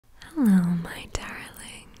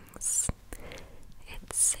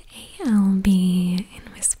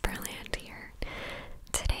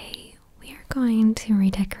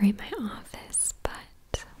decorate my office,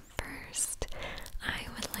 but first I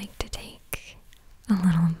would like to take a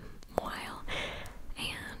little while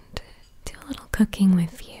and do a little cooking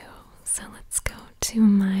with you. So let's go to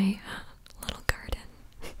my little garden.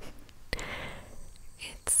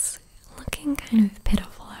 It's looking kind of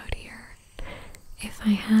pitiful out here. If I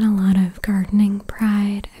had a lot of gardening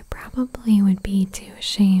pride, I probably would be too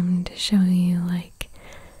ashamed to show you. Like,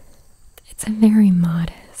 it's a very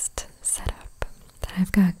modest setup that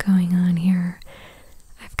I've got going on here.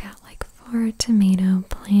 I've got like 4 tomato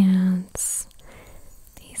plants.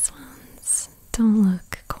 These ones don't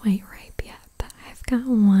look quite ripe yet, but I've got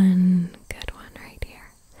one good one right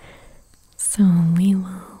here. So we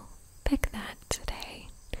will pick that today.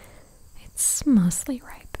 It's mostly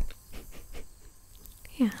ripe.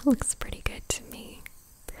 Yeah, it looks pretty good to me.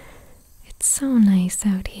 It's so nice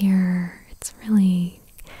out here. It's really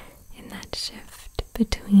in that shift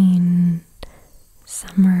between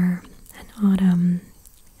summer and autumn.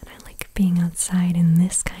 And I like being outside in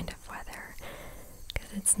this kind of weather because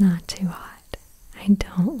it's not too hot. I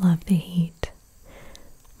don't love the heat.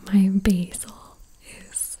 My basil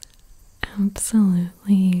is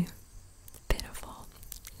absolutely pitiful.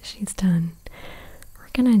 She's done. We're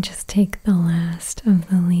gonna just take the last of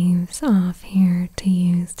the leaves off here to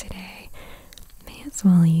use today. May as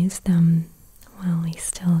well use them while we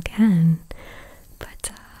still can,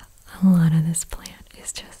 but a lot of this plant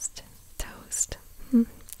is just toast.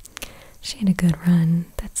 She had a good run,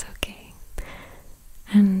 that's okay.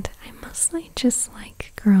 And I mostly just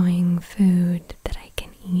like growing food that I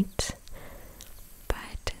can eat,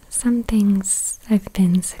 but some things I've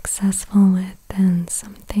been successful with and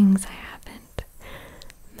some things I haven't.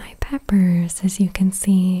 My peppers, as you can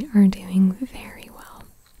see, are doing very well,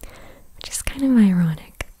 which is kind of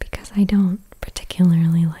ironic because I don't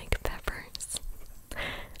particularly like peppers.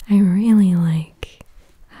 I really like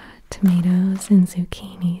tomatoes and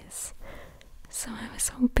zucchinis, so I was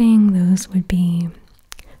hoping those would be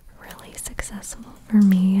really successful for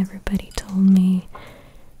me. Everybody told me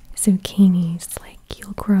zucchinis, like,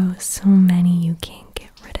 you'll grow so many you can't get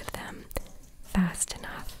rid of them fast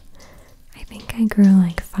enough. I think I grew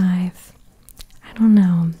like 5. I don't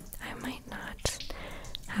know, I might not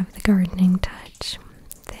have the gardening touch.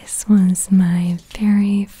 This was my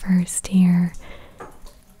very first year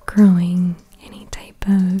growing any type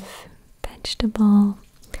of vegetable,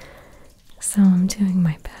 so I'm doing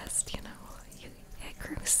my best, you know. I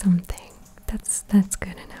grew something. That's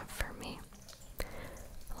good enough for me.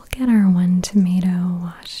 We'll get our 1 tomato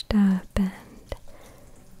washed up and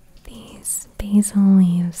these basil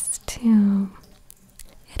leaves too.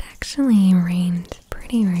 It actually rained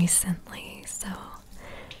pretty recently, so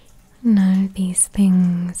none of these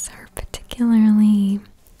things are particularly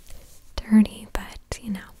dirty, but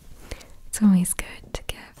you know, it's always good to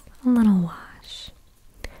give a little wash.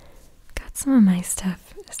 Got some of my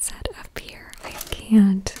stuff set up here. I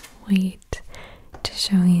can't wait to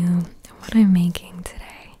show you what I'm making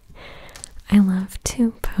today. I love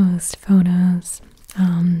to post photos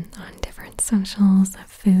on different socials of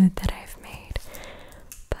food that I've made,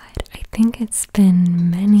 but I think it's been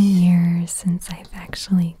many years since I've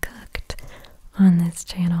actually cooked on this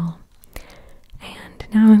channel, and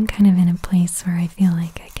now I'm kind of in a place where I feel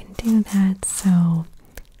like I can do that, so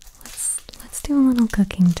let's do a little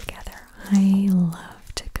cooking together. I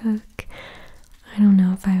love to cook. I don't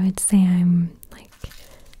know if I would say I'm like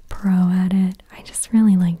pro at it. I just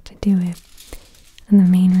really like to do it. And the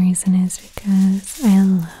main reason is because I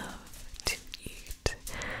love to eat.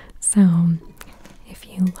 So if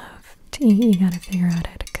you love to eat, you gotta figure out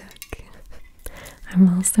how to cook. I'm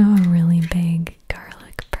also a really big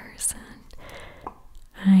garlic person.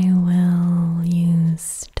 I will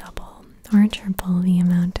use double or triple the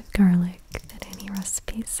amount of garlic that any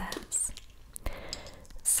recipe says.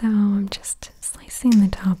 So I'm just slicing the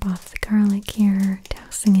top off the garlic here,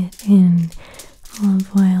 dousing it in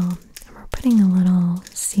olive oil, and we're putting a little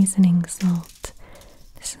seasoning salt.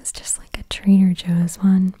 This is just like a Trader Joe's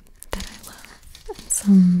one that I love. And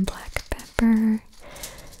some black pepper.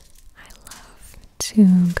 I love to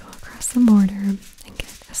go across the border and get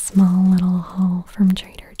a small little haul from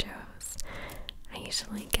Trader Joe's. I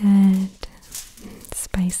usually get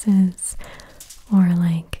spices or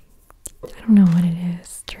like, I don't know what it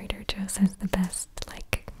is. Trader Joe's has the best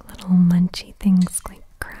like little munchy things like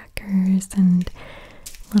crackers and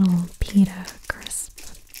little pita crisp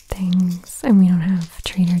things. And we don't have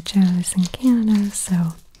Trader Joe's in Canada, so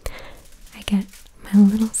I get my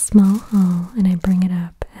little small haul and I bring it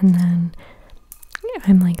up, and then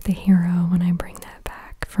I'm like the hero when I bring that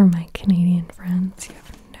back for my Canadian friends. You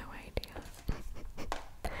have no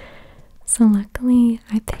idea. So luckily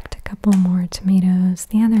I picked a couple more tomatoes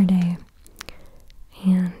the other day,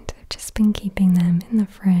 and I've just been keeping them in the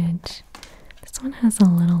fridge. This one has a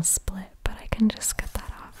little split, but I can just cut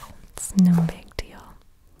that off. It's no big deal.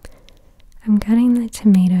 I'm cutting the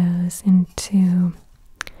tomatoes into,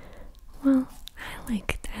 well, I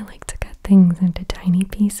like to cut things into tiny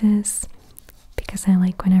pieces because I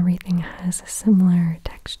like when everything has a similar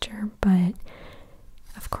texture. But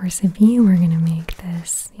of course, if you were gonna make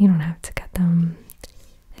this, you don't have to cut them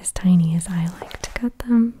as tiny as I like to cut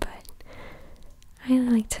them, but I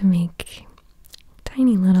like to make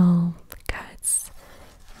tiny little cuts.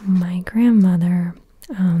 My grandmother,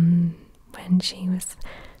 when she was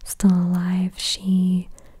still alive, she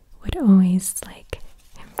would always like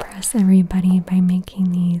impress everybody by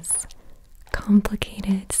making these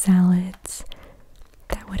complicated salads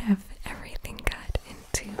that would have everything cut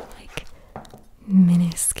into like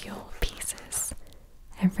minuscule pieces.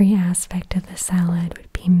 Every aspect of the salad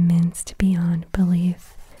would be minced beyond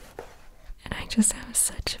belief. And I just have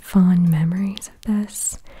such fond memories of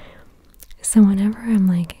this. So whenever I'm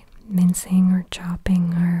like mincing or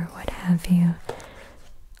chopping or what have you,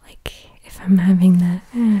 like if I'm having that,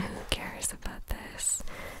 who cares about this?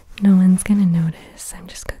 No one's gonna notice. I'm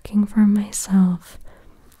just cooking for myself.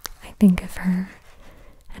 I think of her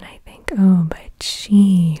and I think, oh, but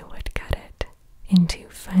she would cut it into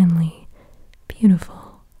finely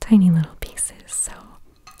beautiful, tiny little pieces. So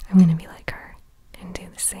I'm gonna be like her and do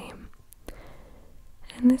the same.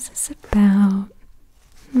 And this is about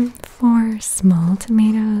 4 small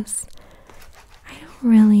tomatoes. I don't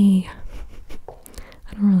really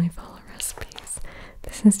follow recipes.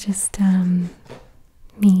 This is just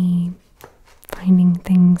me finding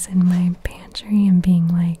things in my pantry and being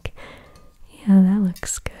like, yeah, that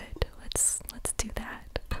looks good. Let's do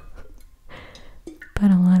that.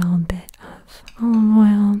 Put a little bit of olive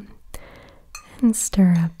oil and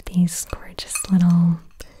stir up these gorgeous little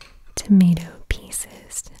tomato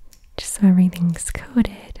pieces just so everything's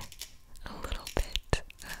coated. A little bit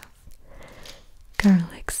of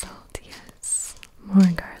garlic salt, yes,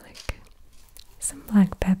 more garlic, some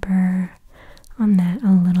black pepper, on that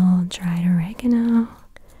a little dried oregano,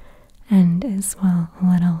 and as well a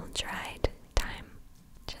little dried thyme.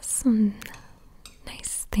 Just some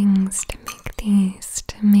nice things to make these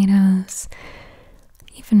tomatoes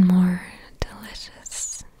even more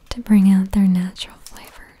delicious, to bring out their natural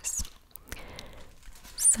flavors.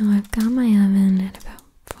 So I've got my oven at about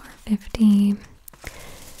 450,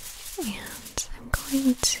 and I'm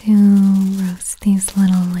going to roast these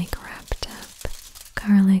little like wrapped up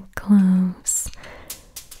garlic cloves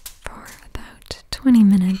for about 20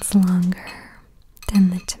 minutes longer than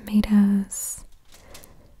the tomatoes.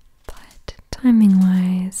 But timing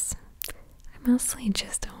wise, I mostly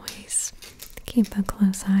just always keep a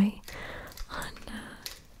close eye on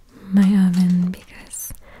my oven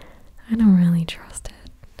because I don't really trust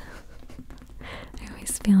it. I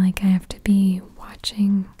always feel like I have to be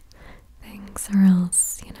watching things or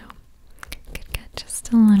else, it could get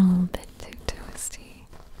just a little bit too toasty.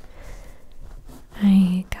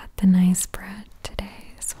 I got the nice bread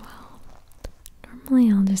today as well.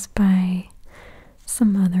 Normally I'll just buy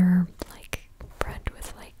some other like bread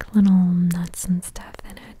with like little nuts and stuff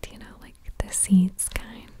in it, like the seeds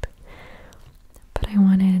kind. But I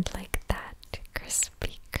wanted like that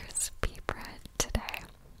crispy bread today.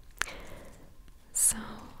 So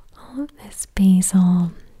all of this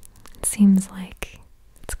basil, it seems like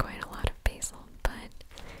it's quite a lot of basil, but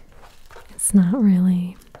it's not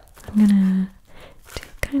really. I'm gonna do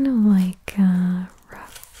kind of like a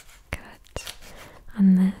rough cut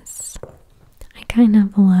on this. I kind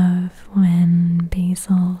of love when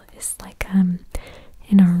basil is like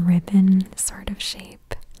in a ribbon sort of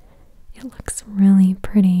shape. It looks really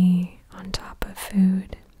pretty on top of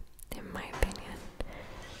food, in my opinion.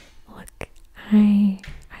 Look, I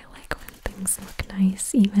like when things look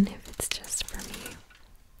nice, even if it's just for me.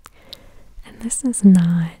 And this is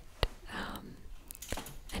not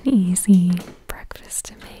an easy breakfast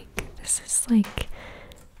to make. This is like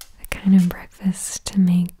the kind of breakfast to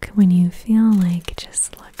make when you feel like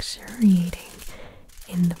just luxuriating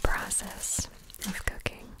in the process of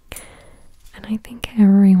cooking. And I think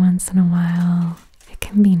every once in a while it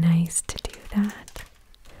can be nice to do that.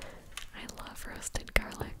 I love roasted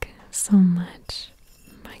garlic so much.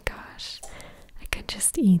 My gosh, I could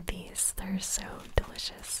just eat these. They're so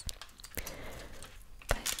delicious.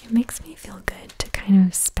 But it makes me feel good to kind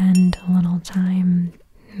of spend a little time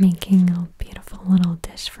making a beautiful little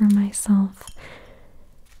dish for myself.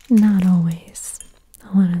 Not always.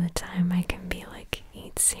 A lot of the time I can be like,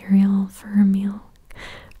 eat cereal for a meal.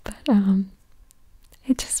 But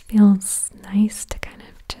it just feels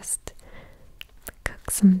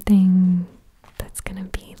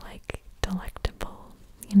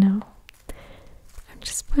you know. I'm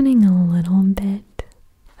just putting a little bit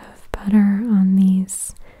of butter on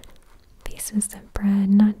these pieces of bread,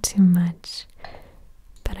 not too much,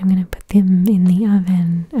 but I'm gonna put them in the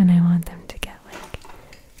oven and I want them to get like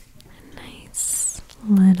a nice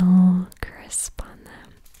little crisp on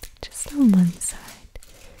them, just on one side,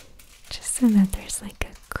 just so that there's like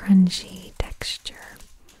a crunchy texture,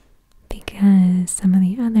 because some of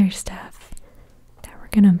the other stuff that we're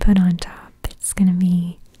gonna put on top, it's gonna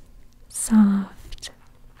be soft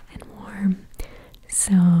and warm,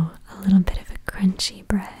 so a little bit of a crunchy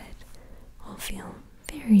bread will feel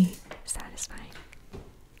very satisfying.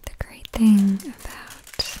 The great thing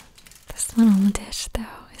about this little dish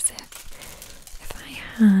though is if I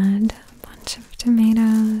had a bunch of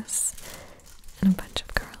tomatoes and a bunch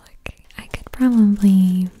of garlic, I could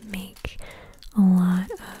probably make a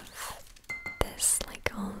lot of this,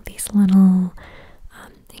 like all of these little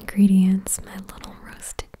ingredients, my little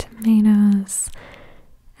roasted tomatoes,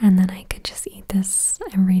 and then I could just eat this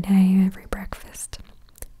every day, every breakfast,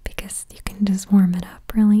 because you can just warm it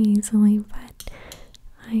up really easily. But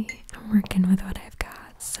I'm working with what I've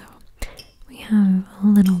got, so we have a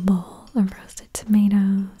little bowl of roasted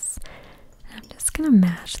tomatoes, and I'm just gonna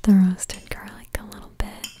mash the roasted garlic a little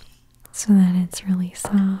bit so that it's really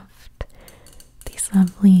soft. These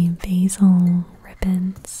lovely basil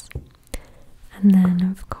ribbons, and then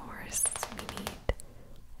of course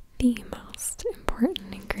we need the most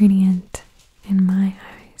important ingredient in my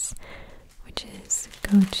eyes, which is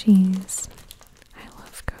goat cheese. I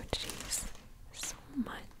love goat cheese so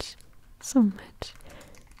much, so much.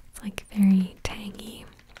 It's like very tangy.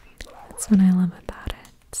 That's what I love about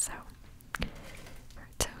it. So our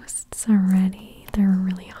toasts are ready. They're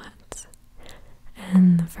really hot.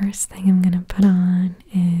 And the first thing I'm gonna put on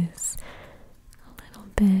is a little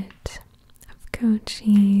bit of goat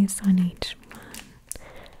cheese on each one.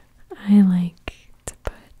 I like to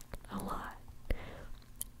put a lot.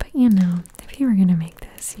 But you know, if you were gonna make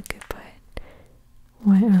this, you could put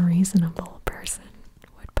what a reasonable person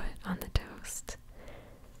would put on the toast.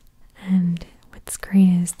 And what's great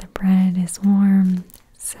is the bread is warm,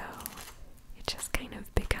 so it just kind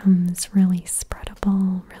of becomes really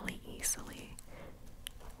spreadable really easily.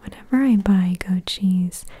 Whenever I buy goat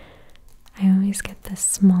cheese, I always get this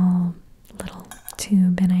small little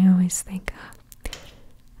tube, and I always think, oh,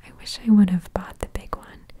 I wish I would have bought the big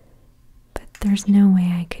one, but there's no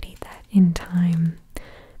way I could eat that in time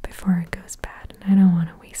before it goes bad, and I don't want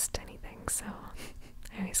to waste anything, so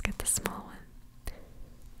I always get the small one.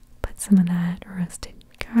 Put some of that roasted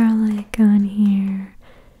garlic on here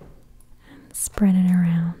and spread it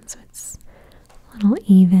around so it's a little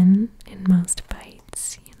even in most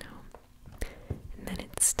bites, you know. And then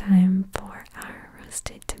it's time for our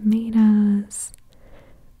roasted tomatoes.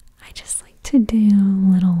 I just like to do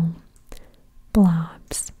little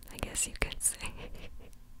blobs, I guess you could say.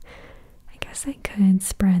 I guess I could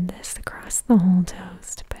spread this across the whole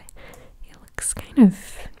toast, but it looks kind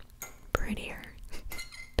of prettier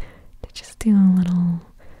to just do a little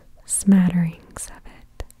smatterings of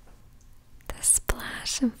it. The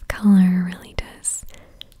splash of color really does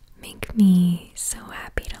make me so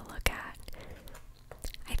happy to look at.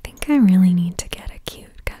 I think I really need to get a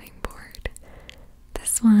cute cutting board.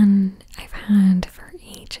 This one I've had for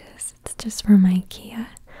ages. It's just from IKEA,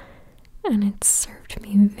 and it's served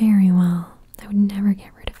me very well. I would never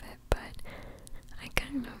get rid of it, but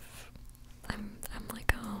I'm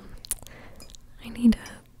like, oh, I need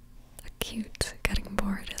a cute cutting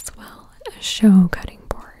board as well, a show cutting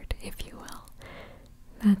board, if you will.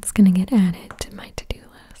 That's gonna get added to my to-do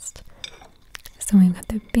list. So we've got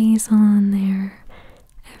the basil on there,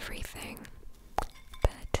 everything,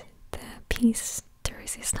 but the piece de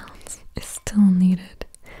resistance is still needed.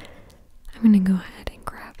 I'm gonna go ahead and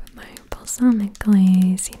grab my balsamic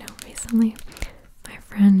glaze. You know, recently my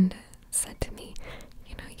friend said to me,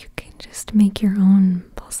 you know, you can just make your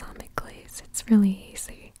own balsamic glaze. It's really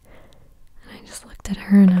easy. And I just looked at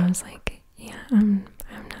her and I was like, yeah, I'm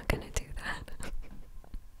not gonna do that.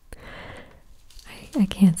 I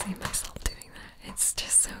can't see myself doing that. It's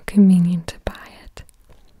just so convenient to buy it.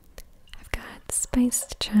 I've got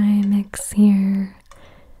spiced chai mix here.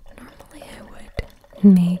 Normally I would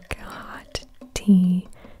make a hot tea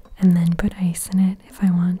and then put ice in it if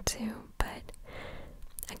I want to, but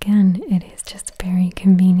again, it is just very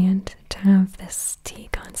convenient to have this tea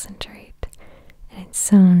concentrate, and it's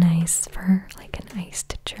so nice for like an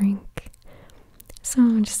iced drink.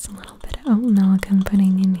 So just a little bit of oat milk I'm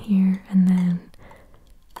putting in here, and then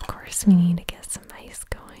of course we need to get some ice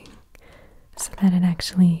going so that it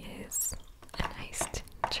actually is an iced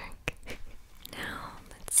drink. Now,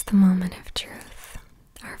 that's the moment of truth.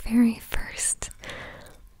 Our very first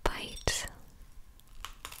bite.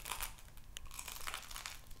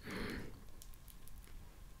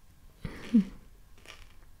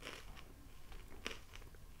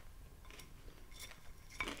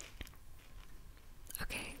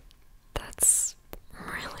 Okay, that's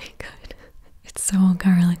really good. It's so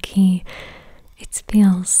garlicky. It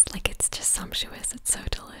feels like it's just sumptuous. It's so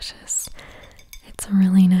delicious. It's a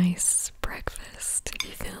really nice breakfast if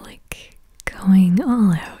you feel like going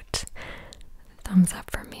all out. Thumbs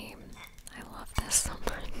up for me. I love this so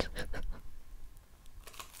much.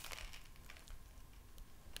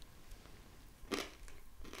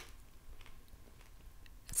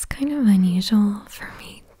 It's kind of unusual for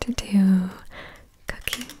me to do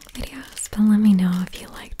cooking videos, but let me know if you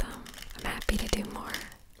like them. I'm happy to do more.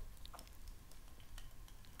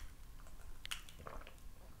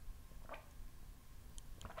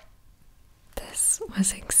 This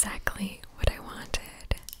was exactly what I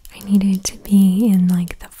wanted. I needed to be in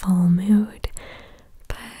like the fall mood,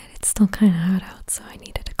 but it's still kind of hot out, so I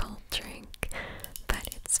needed a cold drink. But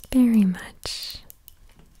it's very much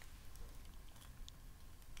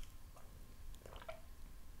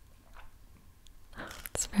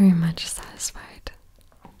satisfied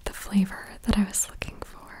the flavor that I was looking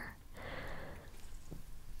for.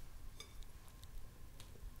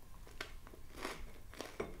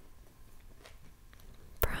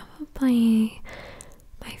 Probably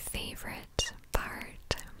my favorite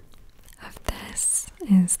part of this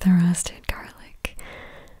is the roasted garlic.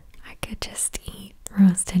 I could just eat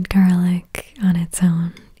roasted garlic on its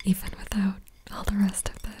own, even without all the rest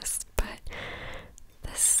of this, but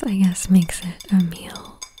this, I guess, makes it a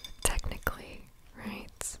meal, technically,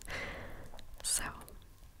 right? So,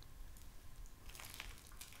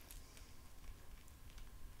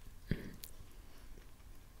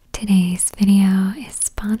 today's video is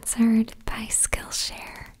sponsored by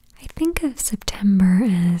Skillshare. I think of September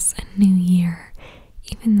as a new year,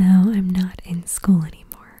 even though I'm not in school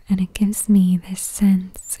anymore, and it gives me this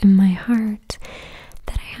sense in my heart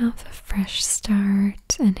that I have a fresh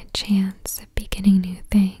start and a chance at beginning new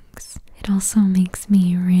things. It also makes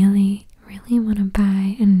me really want to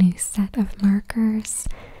buy a new set of markers,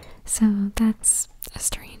 so that's a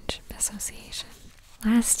strange association.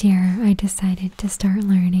 Last year, I decided to start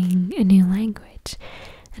learning a new language,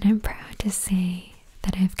 and I'm proud to say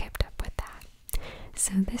that I've kept up with that.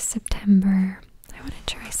 So this September, I want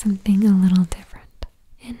to try something a little different.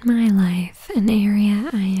 In my life, an area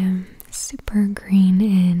I am super green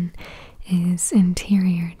in is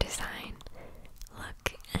interior design.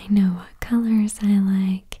 Look, I know what colors I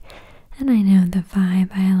like, and I know the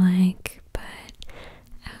vibe I like, but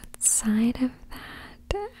outside of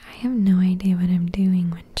that, I have no idea what I'm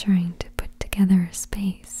doing when trying to put together a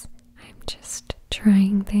space. I'm just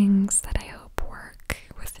trying things that I hope work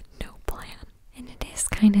with no plan. And it is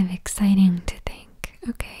kind of exciting to think,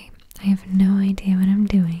 okay, I have no idea what I'm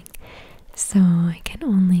doing, so I can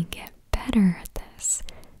only get better at this.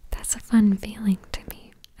 That's a fun feeling to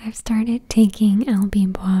me. I've started taking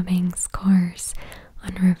LB Boabing's course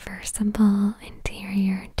on reversible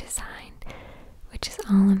interior design, which is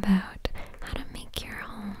all about how to make your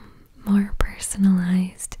home more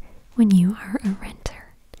personalized when you are a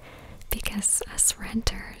renter. Because us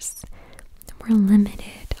renters, we're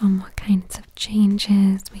limited on what kinds of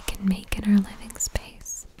changes we can make in our living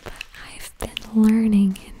space. But I've been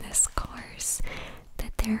learning in this course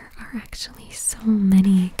that there are actually so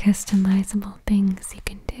many customizable things you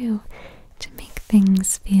can do to make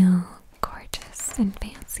things feel gorgeous and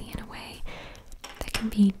fancy in a way that can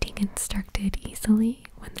be deconstructed easily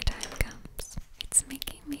when the time comes. It's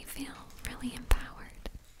making me feel really empowered.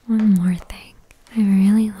 One more thing. I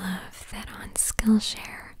really love that on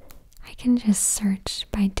Skillshare, I can just search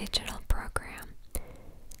by digital program.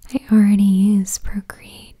 I already use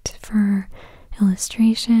Procreate for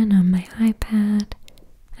illustration on my iPad,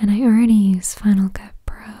 and I already use Final Cut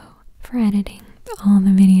Pro for editing all the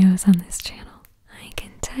videos on this channel. I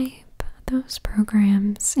can type those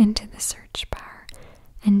programs into the search bar,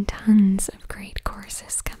 and tons of great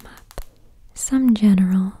courses come up. Some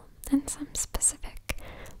general and some specific,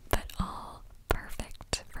 but all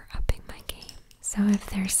perfect for upping my game. So if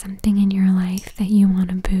there's something in your life that you want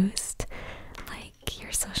to boost, like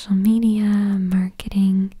your social media,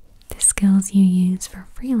 marketing, the skills you use for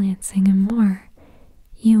freelancing and more,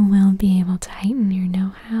 you will be able to heighten your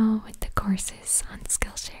know-how with the courses on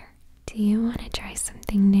Skillshare. Do you want to try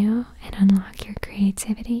something new and unlock your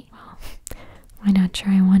creativity? Well, why not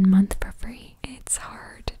try 1 month for free? It's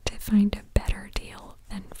hard to find a better deal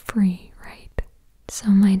than free, right? So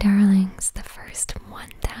my darlings, the first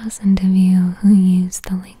 1,000 of you who use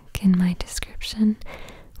the link in my description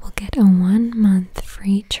will get a 1-month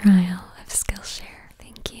free trial of Skillshare.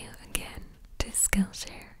 Thank you again to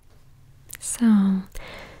Skillshare. So,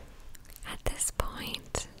 at this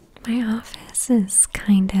point, my office is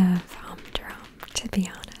kind of humdrum, to be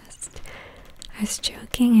honest. I was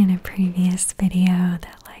joking in a previous video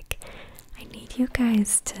that, like, I need you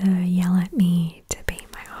guys to yell at me to paint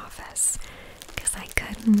my office because I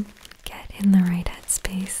couldn't get in the right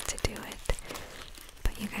headspace to do it.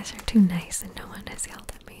 But you guys are too nice and no one has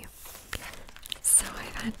yelled at me. So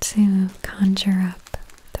I've had to conjure up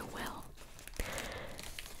the will.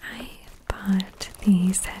 I bought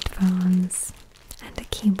these headphones and a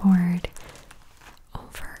keyboard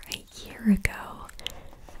over a year ago,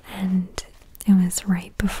 and it was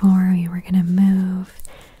right before we were gonna move.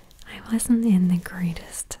 I wasn't in the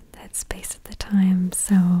greatest headspace at the time,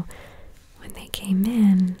 so when they came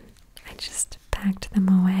in, I just packed them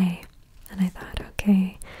away, and I thought,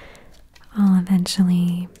 okay, I'll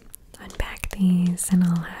eventually unpack these and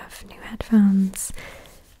I'll have new headphones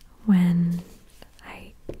when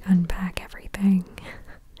I unpack everything.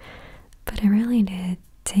 But it really did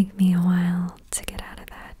take me a while to get out of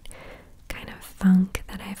that kind of funk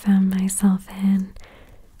that I found myself in.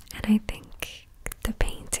 And I think the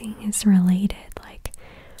painting is related. Like,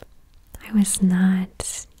 I was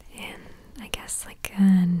not in, I guess, like a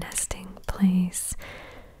nesting place,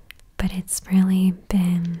 but it's really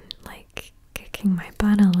been like kicking my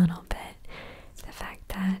butt a little bit. The fact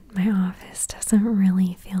that my office doesn't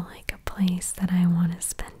really feel like a place that I want to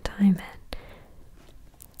spend time in.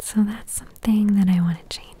 So that's something that I want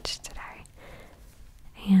to change today.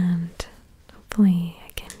 And hopefully I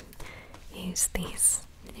can use these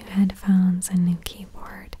new headphones and new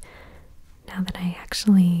keyboard now that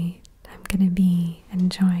I'm going to be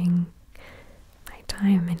enjoying my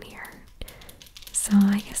time in here. So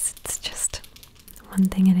I guess it's just one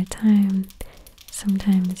thing at a time.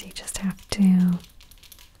 Sometimes you just have to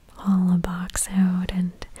haul a box out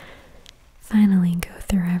and finally go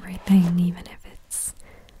through everything, even if it's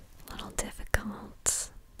a little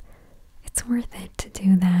difficult. It's worth it to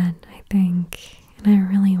do that, I think, and I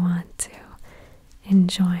really want to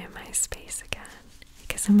enjoy my space again,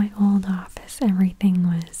 because in my old office everything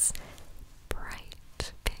was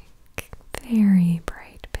bright pink, very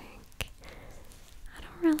bright pink. I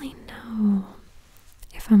don't really know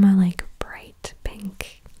if I'm a like bright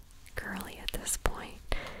pink girly at this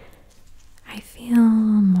point. I feel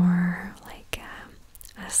more like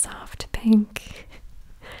a soft pink.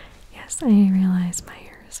 Yes, I realize my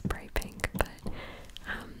hair is bright pink, but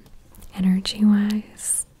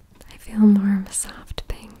energy-wise, I feel more of a soft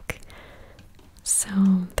pink. So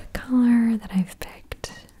the color that I've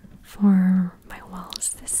picked for my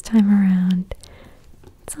walls this time around,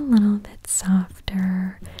 it's a little bit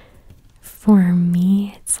softer. For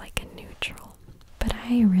me, it's like a neutral, but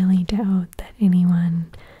I really doubt that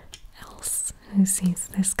anyone else who sees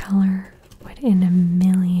this color would in a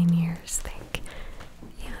million years think,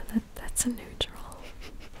 yeah, that's a neutral.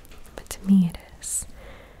 But to me it is.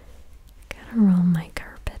 Gotta roll my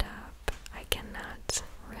carpet up. I cannot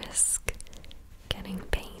risk getting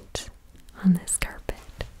paint on this carpet.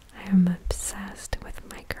 I am obsessed with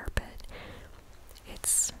my carpet.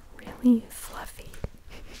 It's really fluffy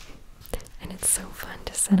and it's so fun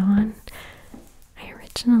to sit on. I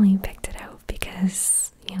originally picked it out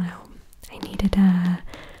because, you know, I needed a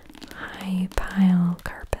high pile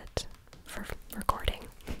carpet for recording.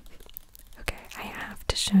 Okay, I have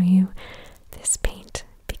to show you this paint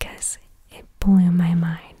because it blew my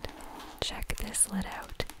mind. Check this lid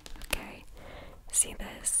out, okay? See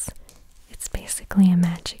this? It's basically a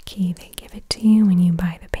magic key. They give it to you when you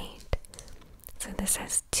buy the paint. So this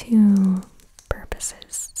has two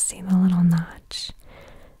purposes. See the little notch?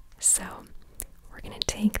 So we're going to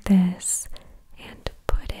take this and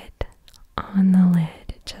put it on the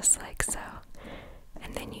lid just like so.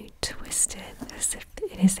 And then you twist it as if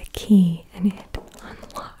it is a key and it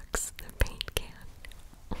unlocks the paint can.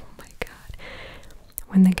 Oh my god.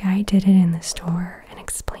 When the guy did it in the store and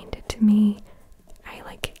explained it to me, I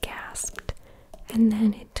like gasped. And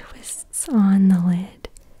then it twists on the lid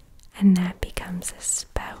and that becomes a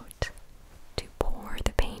spout to pour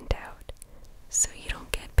the paint out so you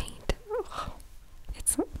don't get paint. Oh,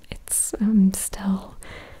 it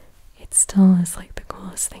still is like the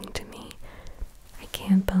coolest thing to me. I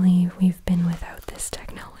can't believe we've been without this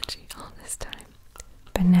technology all this time.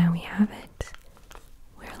 But now we have it.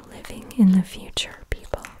 We're living in the future,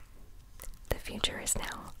 people. The future is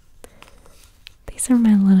now. These are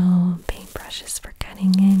my little paintbrushes for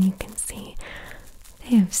cutting in. You can see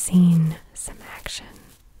they have seen some action.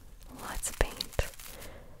 Lots of paint.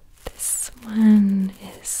 This one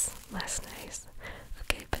is less nice.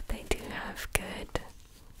 Okay, but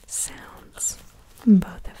sounds,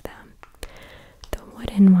 both of them. The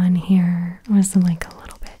wooden one here was like a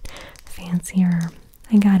little bit fancier.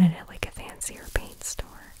 I got it at like a fancier paint store.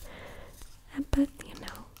 But,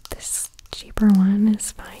 this cheaper one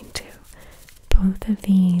is fine too. Both of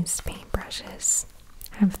these paintbrushes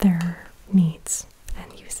have their needs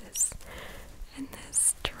and uses. And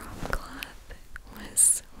this drop cloth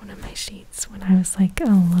was one of my sheets when I was like a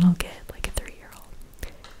little kid, like a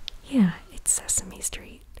 3-year-old. Yeah, it's Sesame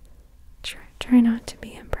Street. Try not to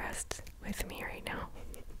be impressed with me right now.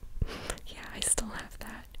 Yeah, I still have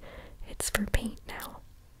that. It's for paint now.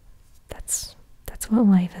 That's what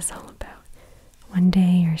life is all about. One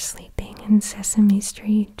day you're sleeping in Sesame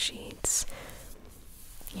Street sheets.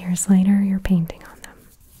 Years later, you're painting on them.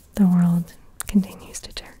 The world continues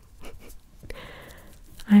to turn.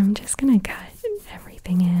 I'm just gonna cut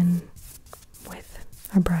everything in with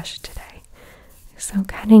a brush today. So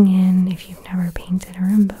cutting in, if you've never painted a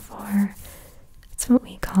room before, it's what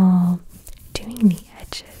we call doing the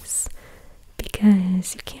edges,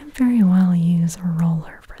 because you can't very well use a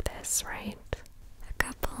roller for this, right? A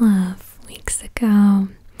couple of weeks ago,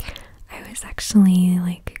 I was actually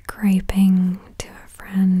like griping to a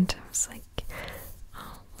friend. I was like,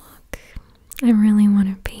 oh look, I really want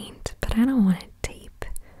to paint, but I don't want to tape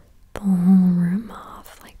the whole room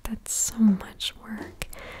off. Like, that's so much work.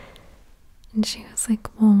 And she was like,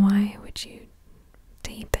 well, why would you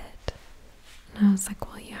tape it? And I was like,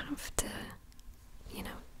 well, you have to,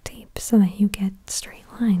 tape so that you get straight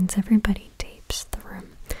lines. Everybody tapes the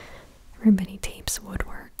room. Everybody tapes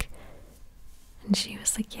woodwork. And she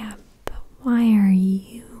was like, yeah, but why are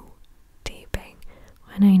you taping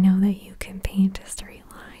when I know that you can paint a straight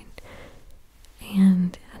line?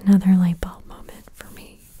 And another light bulb moment for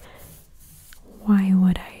me. Why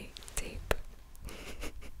would I tape?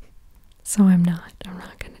 So I'm not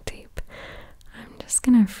gonna tape. I'm just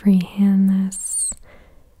gonna freehand this.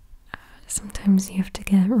 Sometimes you have to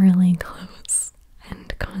get really close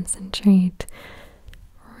and concentrate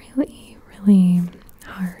really, really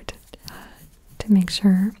hard to make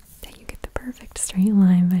sure that you get the perfect straight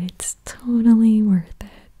line, but it's totally worth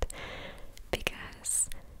it because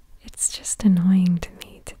it's just annoying to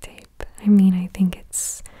me to tape. I mean, I think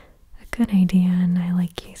it's a good idea, and I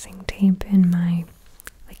like using tape in my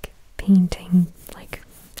painting,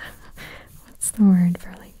 what's the word for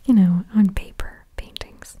on paper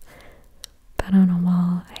paintings. But on a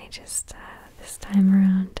wall, I just, this time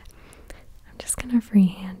around, I'm just gonna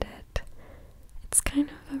freehand it. It's kind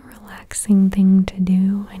of a relaxing thing to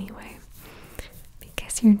do anyway,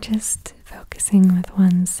 because you're just focusing with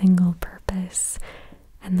one single purpose,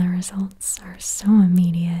 and the results are so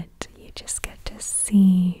immediate. You just get to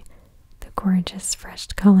see the gorgeous fresh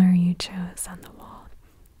color you chose on the wall.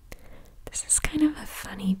 This is kind of a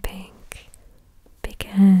funny pink,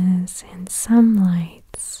 because in some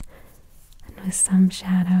lights and with some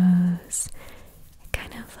shadows, it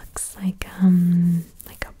kind of looks like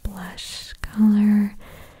a blush color,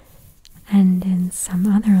 and in some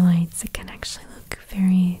other lights it can actually look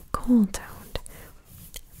very cool toned.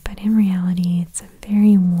 But in reality, it's a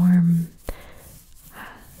very warm,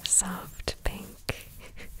 soft pink.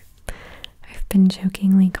 I've been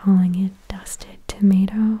jokingly calling it dusted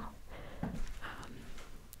tomato.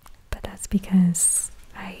 But that's because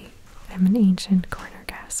I am an ancient corner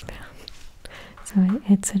gas fan. So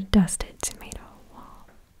it's a dusted tomato wall.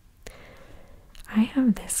 I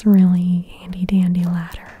have this really handy dandy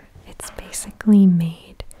ladder. It's basically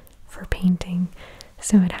made for painting.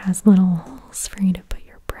 So it has little holes for you to put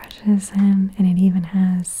your brushes in, and it even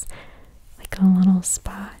has like a little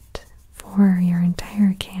spot for your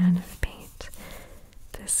entire can of paint.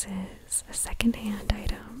 This is a secondhand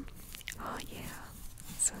item. Oh yeah.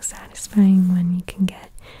 So satisfying when you can get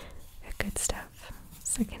the good stuff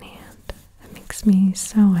secondhand. That makes me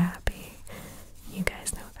so happy. You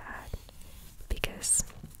guys know that, because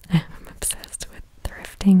I'm obsessed with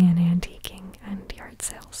thrifting and antiquing and yard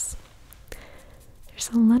sales. There's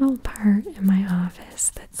a little part in my office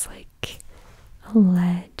that's like a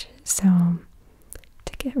ledge, so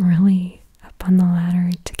to get really up on the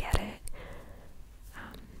ladder to get it,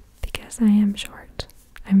 because I am short.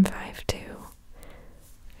 I'm 5'2".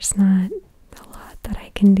 There's not a lot that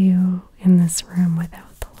I can do in this room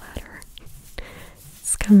without the ladder.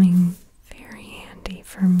 It's coming very handy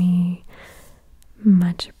for me.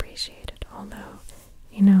 Much appreciated. Although,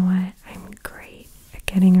 you know what? I'm great at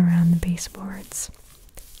getting around the baseboards.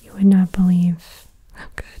 You would not believe how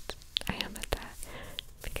good I am at that,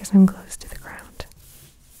 because I'm close to the ground.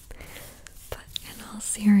 But in all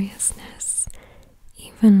seriousness,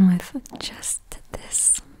 even with just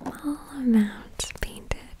this small amount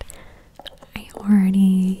painted, I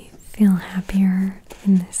already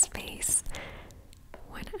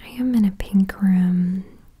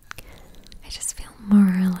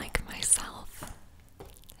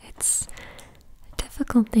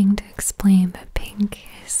difficult thing to explain, but pink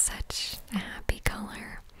is such a happy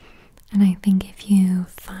color. And I think if you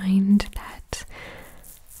find that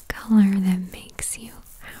color that makes you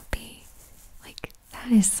happy, like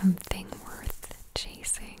that is something worth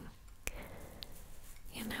chasing.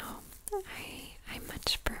 You know, I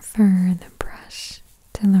much prefer the brush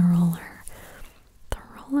to the roller. The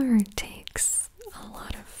roller takes a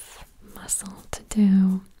lot of muscle to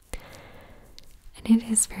do, and it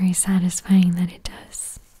is very satisfying that it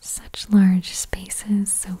does such large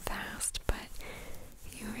spaces so fast, but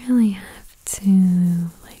you really have to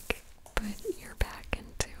like put your back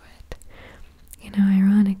into it. You know,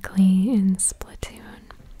 ironically in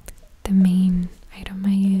Splatoon, the main item I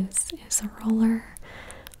use is a roller,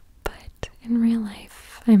 but in real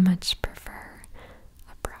life I much prefer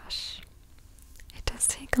a brush. It does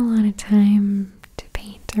take a lot of time to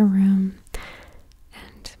paint a room,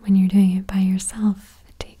 and when you're doing it by yourself,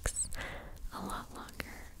 it takes a lot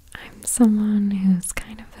longer. I'm someone who's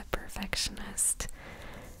kind of a perfectionist,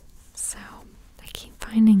 so I keep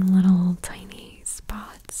finding little tiny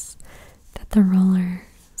spots that the roller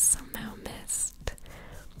somehow missed.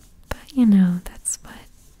 But you know, that's what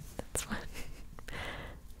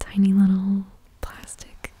tiny little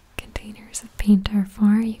plastic containers of paint are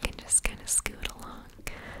for. You can just kind of scoot along,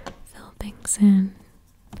 fill things in.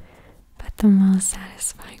 But the most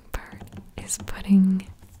satisfying part is putting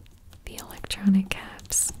the electronic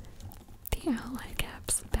caps, the outlet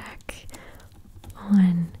caps back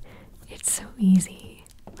on. It's so easy.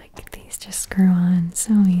 Like, these just screw on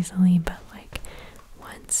so easily, but like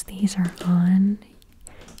once these are on,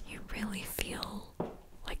 you really feel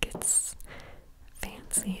like it's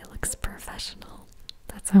fancy. It looks professional.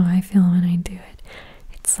 That's how I feel when I do it.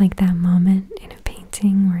 It's like that moment in a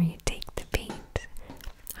painting where you take the paint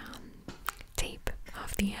tape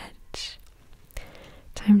off the edge.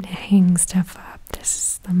 Time to hang stuff up. This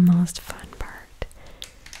is the most fun part.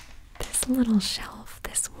 This little shelf,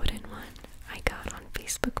 this wooden one, I got on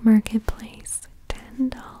Facebook Marketplace,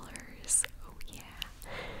 $10. Oh yeah.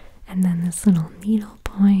 And then this little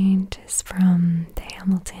needlepoint is from the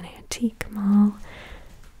Hamilton Antique Mall.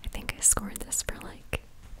 I think I scored this for like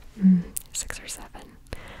 6 or 7.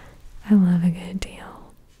 I love a good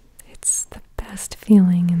deal. It's the best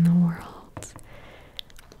feeling in the world.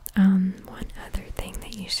 One other thing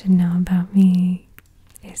that you should know about me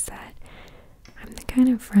is that I'm the kind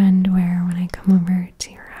of friend where when I come over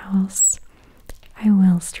to your house, I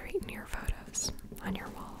will straighten your photos on your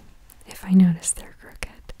wall if I notice they're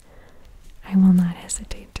crooked. I will not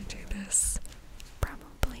hesitate to do this.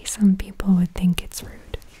 Probably some people would think it's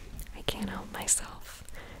rude. I can't help myself.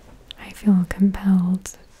 I feel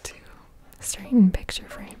compelled to straighten picture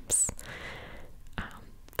frames.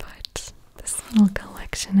 But this little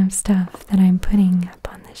collection of stuff that I'm putting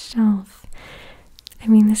up on this shelf, I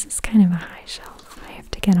mean, this is kind of a high shelf. I have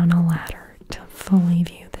to get on a ladder to fully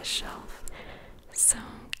view this shelf. So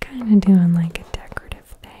I'm kind of doing like a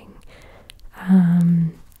decorative thing.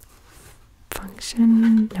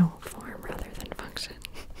 Form rather than function.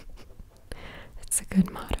 It's a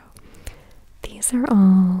good motto. These are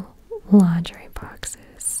all lingerie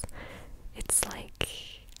boxes. It's like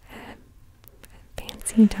a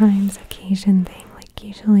fancy times occasion thing. Like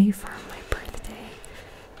usually for my birthday,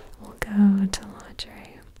 we'll go to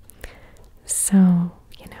lingerie. So,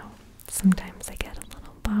 you know, sometimes I get a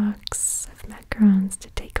little box of macarons to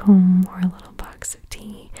take home or a little box of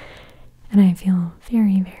tea. And I feel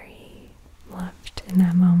very, very loved in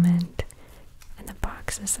that moment. And the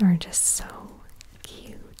boxes are just so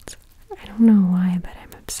cute. I don't know why, but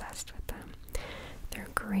I'm obsessed with them. They're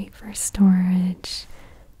great for storage,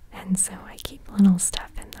 and so I keep little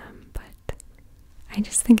stuff in them, but I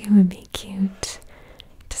just think it would be cute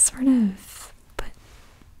to sort of put,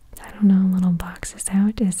 I don't know, little boxes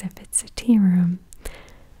out as if it's a tea room.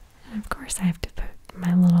 And of course I have to put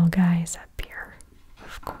my little guys up here,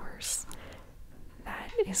 of course.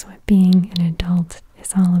 That is what being an adult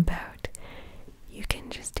is all about. You can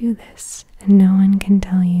just do this, and no one can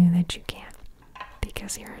tell you that you can't,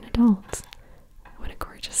 because you're an adult. What a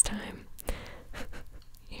gorgeous time.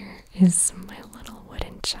 Here is my little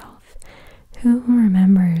wooden shelf. Who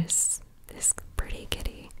remembers this pretty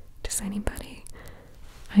kitty? Does anybody?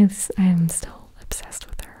 I am still obsessed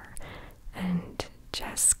with her. And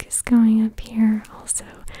Jesk is going up here. Also,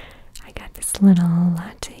 I got this little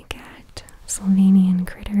latte cat, Slovenian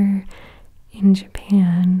critter in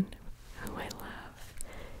Japan, who I love.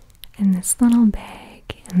 And this little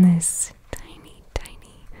bag and this tiny,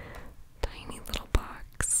 tiny, tiny little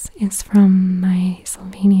box is from my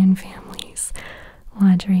Slovenian family's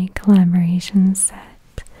lingerie collaboration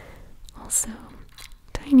set. Also,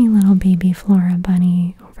 tiny tiny little baby Flora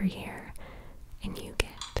bunny over here, and you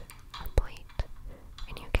get a plate,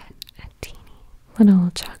 and you get a teeny little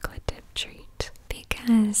chocolate dip treat.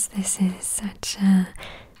 Because this is such a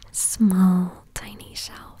small, tiny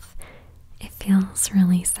shelf, it feels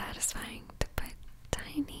really satisfying to put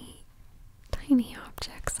tiny, tiny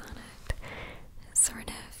objects on it. It's sort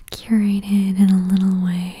of curated in a little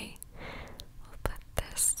way. We'll put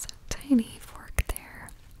this tiny fork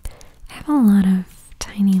there. I have a lot of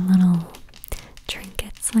tiny little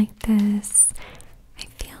trinkets like this. I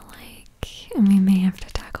feel like, and we may have to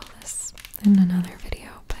tackle this in another video,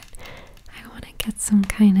 but I want to get some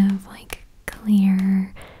kind of like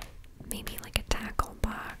clear, maybe like a tackle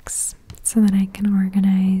box, so that I can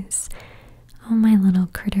organize all my little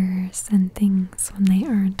critters and things when they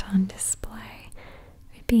aren't on display.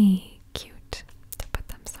 It'd be cute to put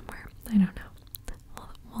them somewhere. I don't know.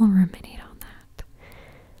 We'll ruminate on that.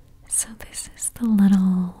 So this is the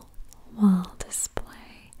little wall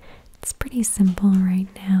display. It's pretty simple right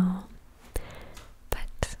now,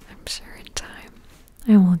 but I'm sure in time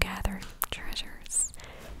I will gather treasures.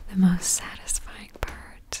 The most satisfying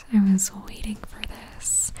part. I was waiting for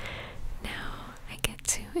this. Now I get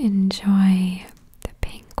to enjoy the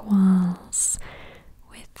pink walls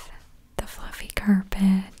with the fluffy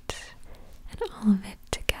carpet and all of it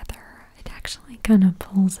together. It actually kind of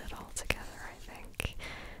pulls it all together, I think.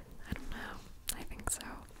 I don't know. I think so.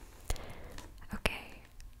 Okay,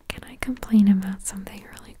 can I complain about something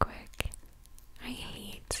really quick? I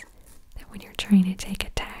hate that when you're trying to take a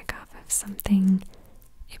tag off of something,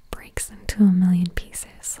 it breaks into a million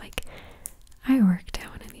pieces. Like, I worked at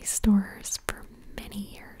one of these stores for many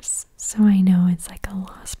years, so I know it's like a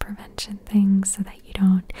loss prevention thing so that you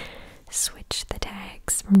don't switch the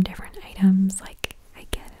tags from different items. Like, I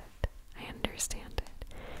get it. I understand it.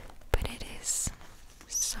 But it is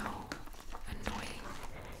so annoying,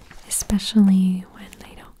 especially when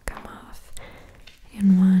they don't come off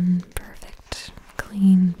in one perfect,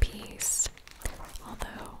 clean piece.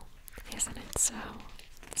 Although, isn't it so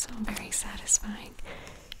very satisfying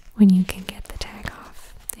when you can get the tag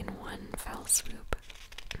off in one fell swoop?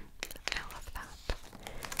 I love that.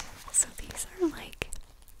 So these are like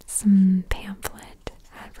some pamphlet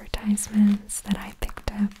advertisements that I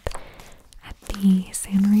picked up at the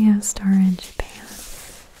Sanrio store in Japan.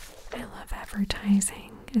 I love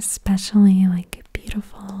advertising, especially like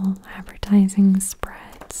beautiful advertising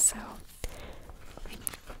spreads. So I'm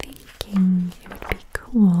thinking it would be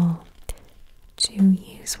cool to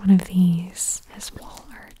use one of these as wall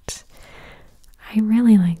art. I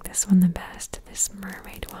really like this one the best, this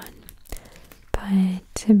mermaid one. But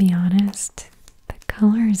to be honest, the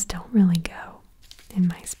colors don't really go in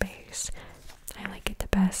my space. I like it the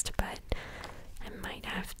best, but I might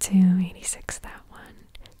have to 86 that one.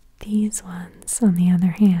 These ones, on the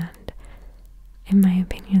other hand, in my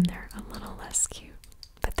opinion, they're a little less cute,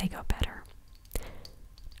 but they go better.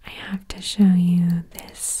 I have to show you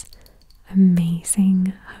this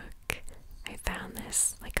amazing hook. I found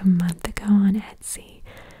this like a month ago on Etsy.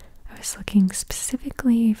 I was looking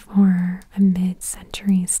specifically for a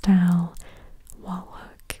mid-century style wall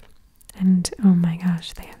hook, and oh my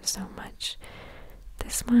gosh, they have so much.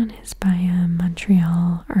 This one is by a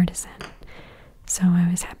Montreal artisan, so I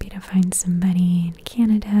was happy to find somebody in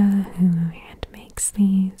Canada who hand makes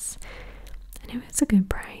these, and it was a good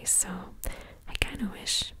price. So I kind of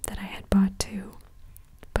wish that I had bought two,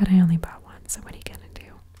 but I only bought one, so what are you gonna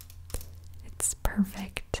do? It's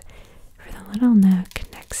perfect for the little nook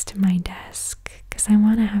next to my desk, because I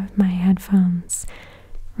want to have my headphones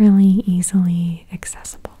really easily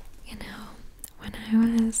accessible. You know, when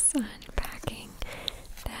I was unpacking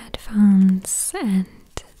the headphones and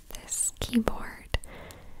this keyboard,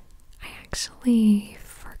 I actually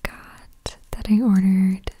forgot that I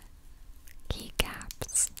ordered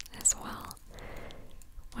keycaps as well.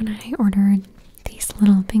 When I ordered these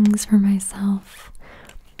little things for myself,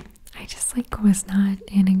 I just like was not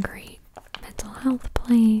in a great mental health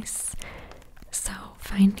place. So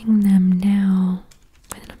finding them now,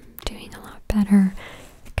 when I'm doing a lot better,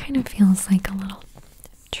 it kind of feels like a little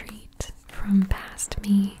treat from past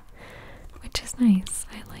me, which is nice.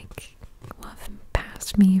 I love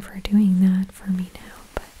past me for doing that for me now,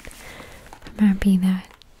 but I'm happy that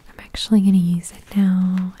I'm actually going to use it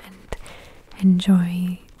now and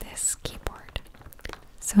enjoy this keyboard.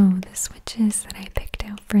 So the switches that I picked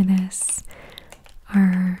out for this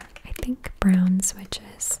are, I think, brown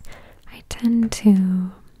switches. I tend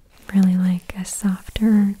to really like a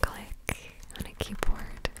softer click on a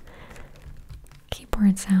keyboard.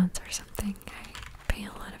 Keyboard sounds are something I pay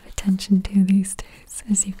a lot of attention to these days,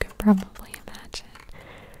 as you can probably imagine.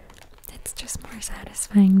 It's just more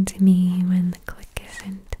satisfying annoying to me when the click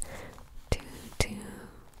isn't too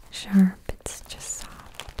sharp. It's just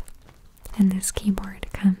soft. And this keyboard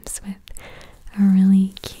comes with a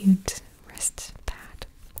really cute wrist pad.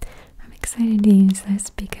 I'm excited to use this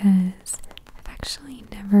because I've actually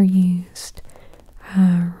never used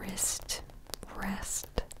a wrist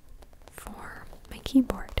rest for my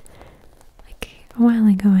keyboard. Like a while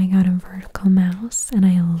ago I got a vertical mouse and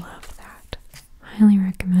I love that. Highly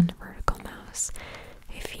recommend a vertical mouse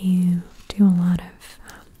if you do a lot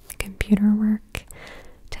of computer work.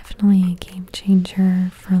 Definitely a game changer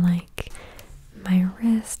for like my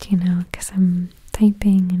wrist, you know, because I'm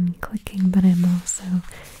typing and clicking, but I'm also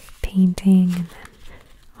painting, and then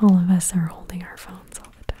all of us are holding our phones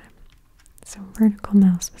all the time. So vertical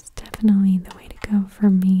mouse was definitely the way to go for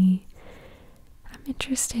me. I'm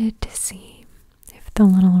interested to see if the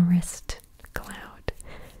little wrist cloud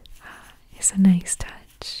is a nice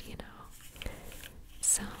touch, you know.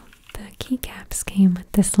 So the keycaps came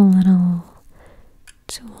with this little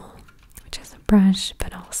tool, which is a brush,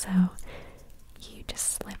 but also you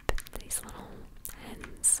just slip these little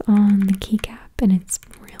ends on the keycap and it's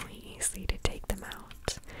really easy to take them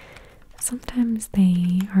out. Sometimes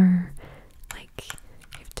they are like,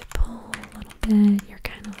 you have to pull a little bit, you're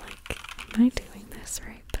kind of like, am I doing this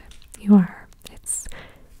right? But you are. It's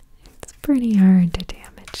pretty hard to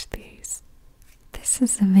damage these. This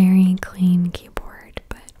is a very clean keyboard,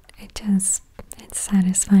 but it's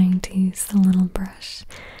satisfying to use the little brush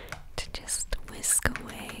to just whisk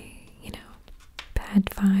away, you know, bad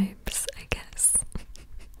vibes, I guess.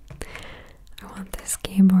 I want this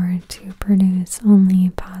keyboard to produce only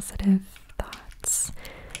positive thoughts.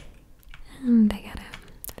 And I gotta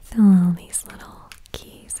fill all these little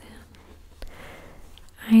keys in.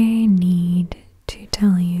 I need to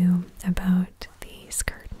tell you about these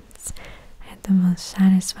curtains. I had the most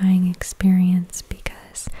satisfying experience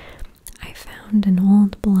because I found an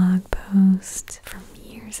old blog post from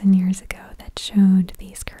years and years ago that showed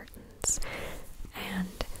these curtains, and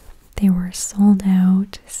they were sold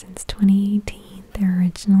out since 2018. They're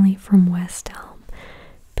originally from West Elm,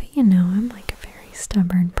 but you know, I'm like a very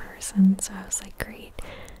stubborn person, so I was like, great,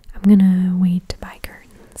 I'm gonna wait to buy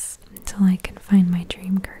curtains until I can find my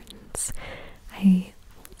dream curtains. I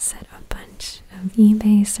set a bunch of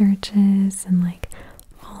eBay searches and like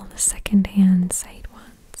all the secondhand site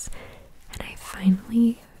ones, and I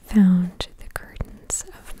finally found the curtains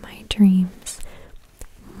of my dreams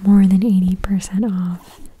more than 80%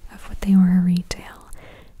 off of what they were retail.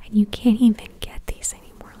 And you can't even get these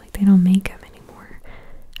anymore. Like, they don't make them anymore.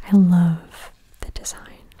 I love the design.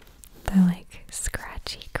 The like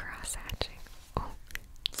scratchy cross hatching. Oh,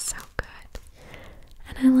 so good.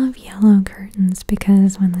 And I love yellow curtains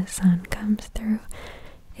because when the sun comes through,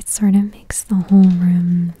 it sort of makes the whole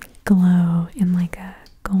room glow in like a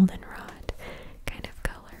goldenrod kind of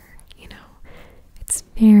color, you know. It's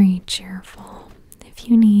very cheerful. If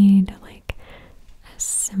you need like a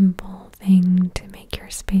simple thing to make your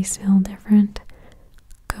space feel different,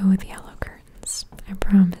 go with yellow curtains. I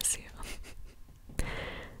promise you.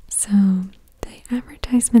 So the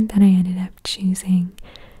advertisement that I ended up choosing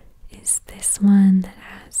is this one that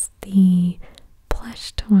has the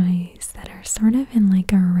plush toys that are sort of in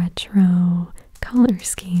like a retro color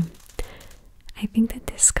scheme. I think that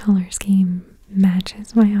this color scheme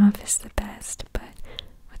matches my office the best, but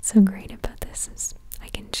what's so great about this is I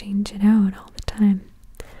can change it out all the time.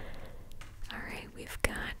 Alright, we've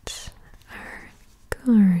got our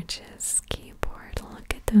gorgeous keyboard.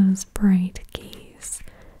 Look at those bright keys.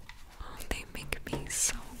 Oh, they make me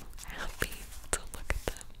so happy to look at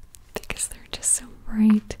them because they're just so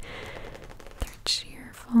bright. They're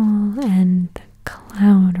cheerful, and the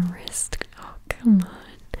cloud wrist. Oh, come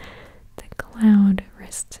on. The cloud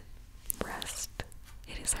wrist rest.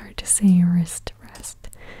 It is hard to say wrist rest.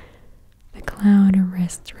 The cloud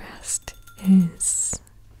wrist rest is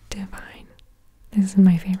divine. This is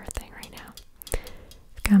my favorite thing right now.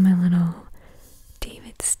 I've got my little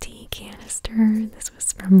David's tea canister. This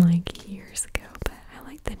was from like years ago, but I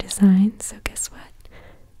like the design, so guess what?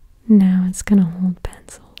 Now it's gonna hold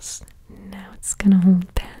pencils. Now it's gonna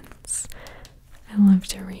hold pens. I love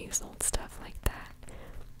to reuse old stuff like that.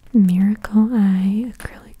 Miracle Eye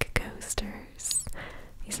acrylic coasters.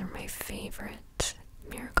 These are my favorite.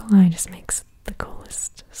 Miracle Eye just makes the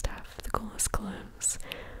coolest stuff, the coolest clothes.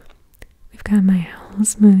 We've got my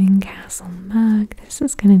Howl's Moving Castle mug. This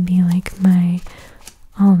is gonna be like my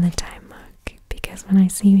all the time mug because when I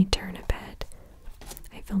see you turn a bed,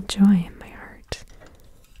 I feel joy in my heart.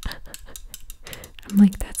 I'm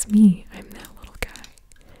like, that's me. I'm that little guy.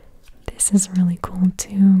 This is really cool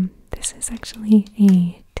too. This is actually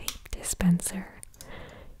a tape dispenser.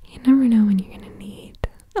 you never know when you're going to need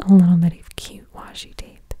a little bit of cute washi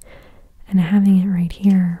tape. And having it right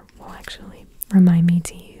here will actually remind me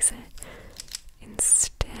to use it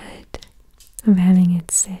instead of having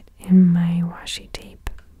it sit in my washi tape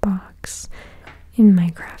box in my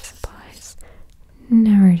craft supplies,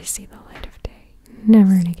 never to see the light of day,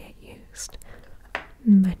 never to get used.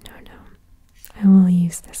 But no, I will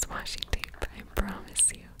use this washi tape, I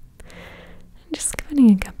promise you. I'm just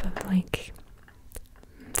putting a cup of like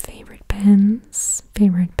favorite pens,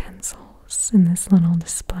 favorite pencils in this little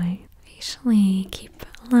display. I usually keep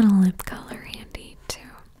a little lip color handy too.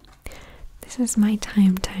 This is my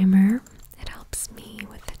time timer. It helps me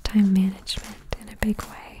with the time management in a big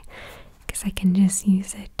way because I can just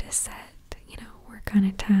use it to set, work on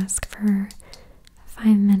a task for 5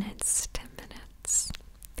 minutes, 10 minutes.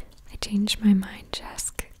 I changed my mind.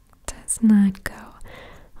 Jesk does not go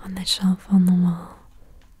on the shelf on the wall.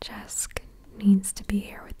 Jesk needs to be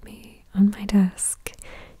here with me on my desk,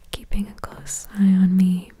 keeping a close eye on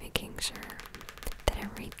me, making sure that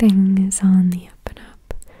everything is on the up and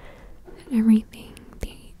up, that everything,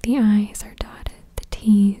 the I's are dotted, the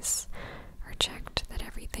T's are checked, that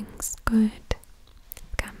everything's good.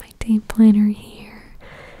 I've got my tape planner here,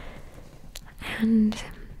 and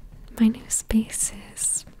my new space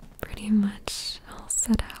is pretty much all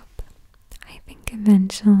set up. I think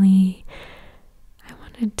eventually I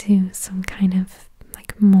want to do some kind of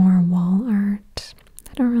like more wall art.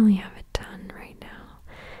 I don't really have it done right now,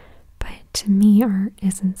 but to me art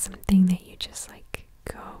isn't something that you just like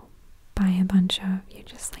go buy a bunch of. You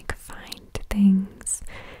just like find things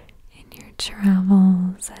in your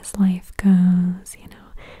travels as life goes,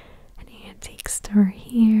 an antique store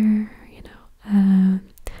here, an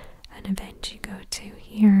event you go to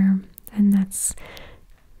here, and that's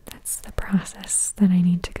the process that I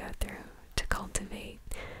need to go through to cultivate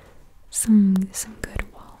some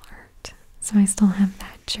good wall art. So I still have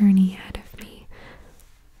that journey ahead of me,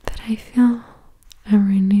 but I feel a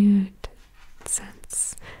renewed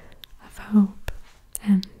sense of hope,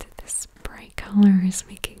 and this bright color is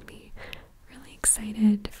making me really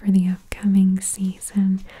excited for the upcoming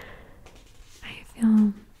season. I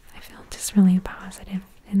feel just really positive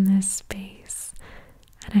in this space,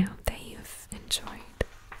 and I hope that you've enjoyed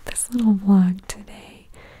this little vlog today.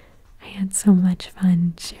 I had so much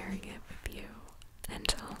fun sharing it with you,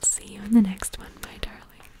 and I'll see you in the next one, my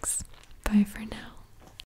darlings. Bye for now.